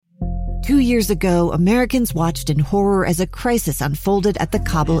2 years ago, Americans watched in horror as a crisis unfolded at the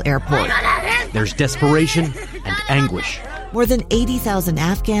Kabul airport. There's desperation and anguish. More than 80,000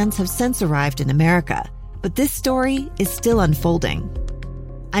 Afghans have since arrived in America, but this story is still unfolding.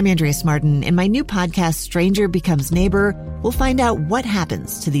 I'm Andrea Martin. In my new podcast, Stranger Becomes Neighbor, we'll find out what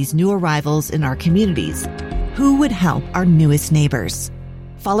happens to these new arrivals in our communities. Who would help our newest neighbors?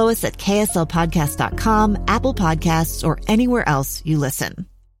 Follow us at kslpodcast.com, Apple Podcasts, or anywhere else you listen.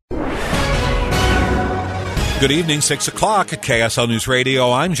 Good evening, 6 o'clock at KSL News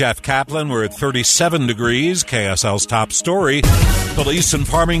Radio. I'm Jeff Kaplan. We're at 37 degrees. KSL's top story. Police in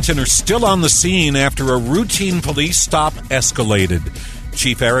Farmington are still on the scene after a routine police stop escalated.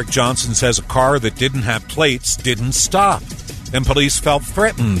 Chief Eric Johnson says a car that didn't have plates didn't stop, and police felt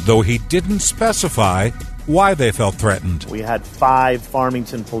threatened, though he didn't specify why they felt threatened. We had 5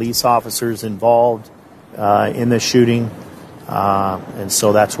 Farmington police officers involved in the shooting. And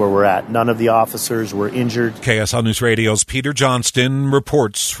so that's where we're at. None of the officers were injured. KSL News Radio's Peter Johnston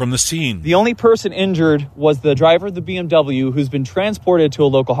reports from the scene. The only person injured was the driver of the BMW, who's been transported to a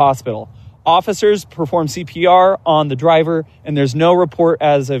local hospital. Officers performed CPR on the driver, and there's no report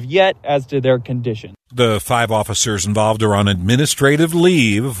as of yet as to their condition. The 5 officers involved are on administrative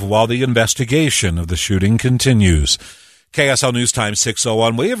leave while the investigation of the shooting continues. KSL News Time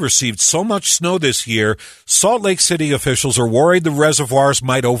 6:01. We have received so much snow this year, Salt Lake City officials are worried the reservoirs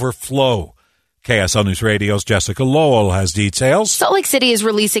might overflow. KSL News Radio's Jessica Lowell has details. Salt Lake City is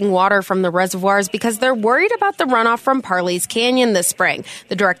releasing water from the reservoirs because they're worried about the runoff from Parley's Canyon this spring.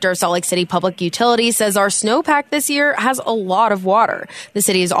 The director of Salt Lake City Public Utilities says our snowpack this year has a lot of water. The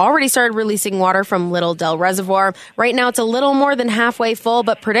city has already started releasing water from Little Dell Reservoir. Right now it's a little more than halfway full,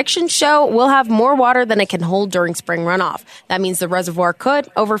 but predictions show we'll have more water than it can hold during spring runoff. That means the reservoir could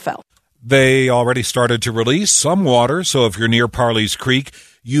overfill. They already started to release some water, so if you're near Parley's Creek,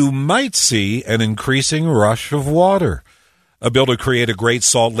 you might see an increasing rush of water. A bill to create a Great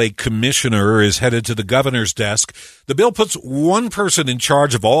Salt Lake Commissioner is headed to the governor's desk. The bill puts one person in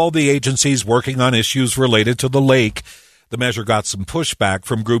charge of all the agencies working on issues related to the lake. The measure got some pushback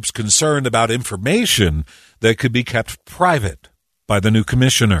from groups concerned about information that could be kept private by the new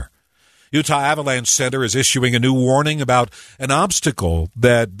commissioner. Utah Avalanche Center is issuing a new warning about an obstacle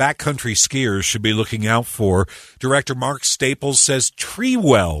that backcountry skiers should be looking out for. Director Mark Staples says tree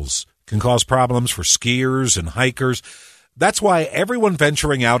wells can cause problems for skiers and hikers. That's why everyone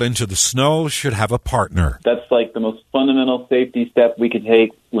venturing out into the snow should have a partner. That's like the most fundamental safety step we could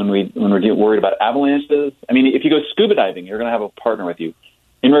take when we're worried about avalanches. I mean, if you go scuba diving, you're going to have a partner with you.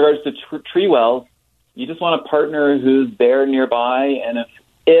 In regards to tree wells, you just want a partner who's there nearby, and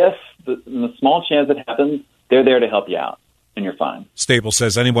if the small chance it happens, they're there to help you out, and you're fine. Staples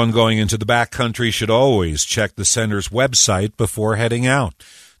says anyone going into the backcountry should always check the center's website before heading out.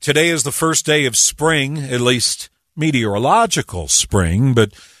 Today is the first day of spring, at least meteorological spring,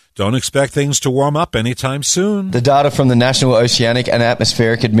 but don't expect things to warm up anytime soon. The data from the National Oceanic and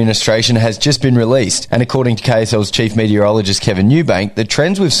Atmospheric Administration has just been released, and according to KSL's Chief Meteorologist Kevin Newbank, the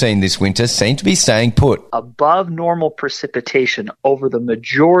trends we've seen this winter seem to be staying put. Above normal precipitation over the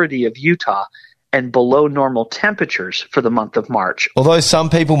majority of Utah and below normal temperatures for the month of March. Although some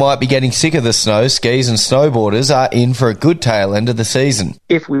people might be getting sick of the snow, skis and snowboarders are in for a good tail end of the season.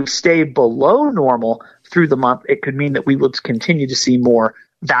 If we stay below normal through the month, it could mean that we will continue to see more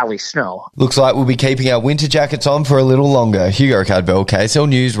valley snow. Looks like we'll be keeping our winter jackets on for a little longer. Hugo Cadbell, KSL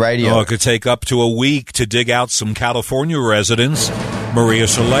News Radio. It could take up to a week to dig out some California residents. Maria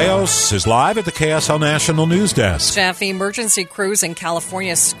Chaleos is live at the KSL National News Desk. Jeff, emergency crews in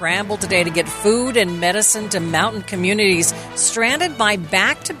California scrambled today to get food and medicine to mountain communities stranded by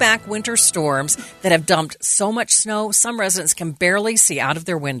back-to-back winter storms that have dumped so much snow, some residents can barely see out of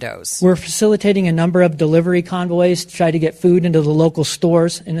their windows. We're facilitating a number of delivery convoys to try to get food into the local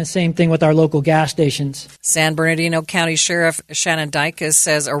stores, and the same thing with our local gas stations. San Bernardino County Sheriff Shannon Dykes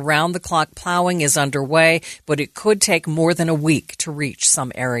says around-the-clock plowing is underway, but it could take more than a week to reach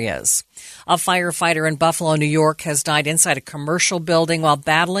some areas. A firefighter in Buffalo, New York, has died inside a commercial building while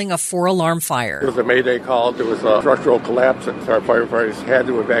battling a 4-alarm fire. It was a Mayday call. There was a structural collapse, and our firefighters had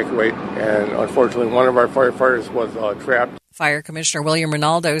to evacuate, and unfortunately one of our firefighters was trapped. Fire Commissioner William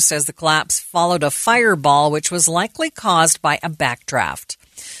Ronaldo says the collapse followed a fireball, which was likely caused by a backdraft.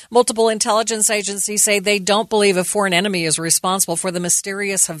 Multiple intelligence agencies say they don't believe a foreign enemy is responsible for the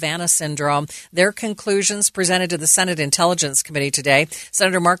mysterious Havana syndrome. Their conclusions presented to the Senate Intelligence Committee today.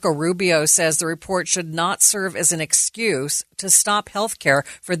 Senator Marco Rubio says the report should not serve as an excuse to stop health care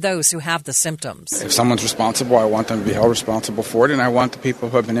for those who have the symptoms. If someone's responsible, I want them to be held responsible for it, and I want the people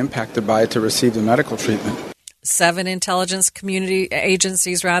who have been impacted by it to receive the medical treatment. 7 intelligence community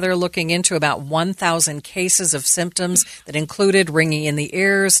agencies looking into about 1,000 cases of symptoms that included ringing in the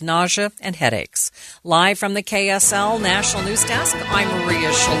ears, nausea, and headaches. Live from the KSL National News Desk, I'm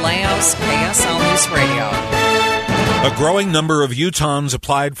Maria Chaleos, KSL News Radio. A growing number of Utahns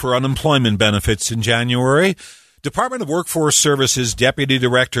applied for unemployment benefits in January. Department of Workforce Services Deputy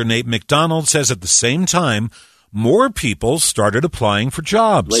Director Nate McDonald says at the same time, more people started applying for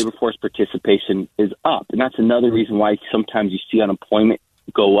jobs. Labor force participation is up, and that's another reason why sometimes you see unemployment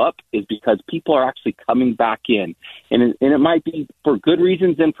go up, is because people are actually coming back in. And it might be for good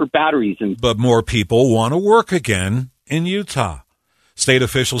reasons and for bad reasons. But more people want to work again in Utah. State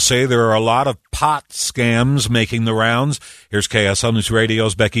officials say there are a lot of pot scams making the rounds. Here's KSL News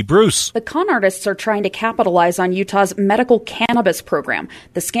Radio's Becky Bruce. The con artists are trying to capitalize on Utah's medical cannabis program.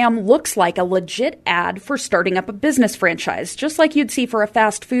 The scam looks like a legit ad for starting up a business franchise, just like you'd see for a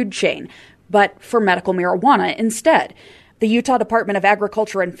fast food chain, but for medical marijuana instead. The Utah Department of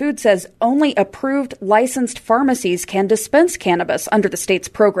Agriculture and Food says only approved licensed pharmacies can dispense cannabis under the state's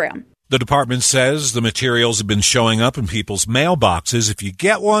program. The department says the materials have been showing up in people's mailboxes. If you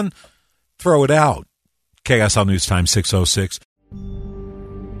get one, throw it out. KSL News Time 6:06.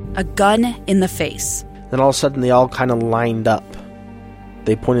 A gun in the face. Then all of a sudden they all kind of lined up.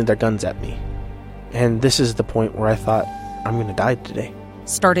 They pointed their guns at me. And this is the point where I thought, I'm going to die today.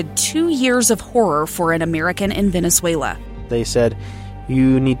 Started 2 years of horror for an American in Venezuela. They said,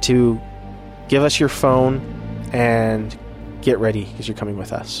 you need to give us your phone and get ready because you're coming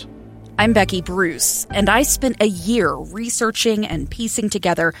with us. I'm Becky Bruce, and I spent a year researching and piecing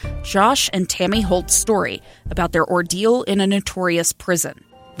together Josh and Tammy Holt's story about their ordeal in a notorious prison.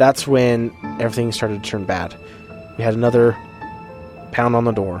 That's when everything started to turn bad. We had another pound on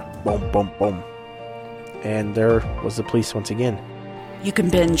the door. Boom, boom, boom. And there was the police once again. You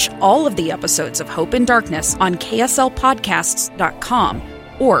can binge all of the episodes of Hope in Darkness on KSLpodcasts.com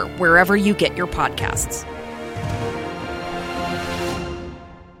or wherever you get your podcasts.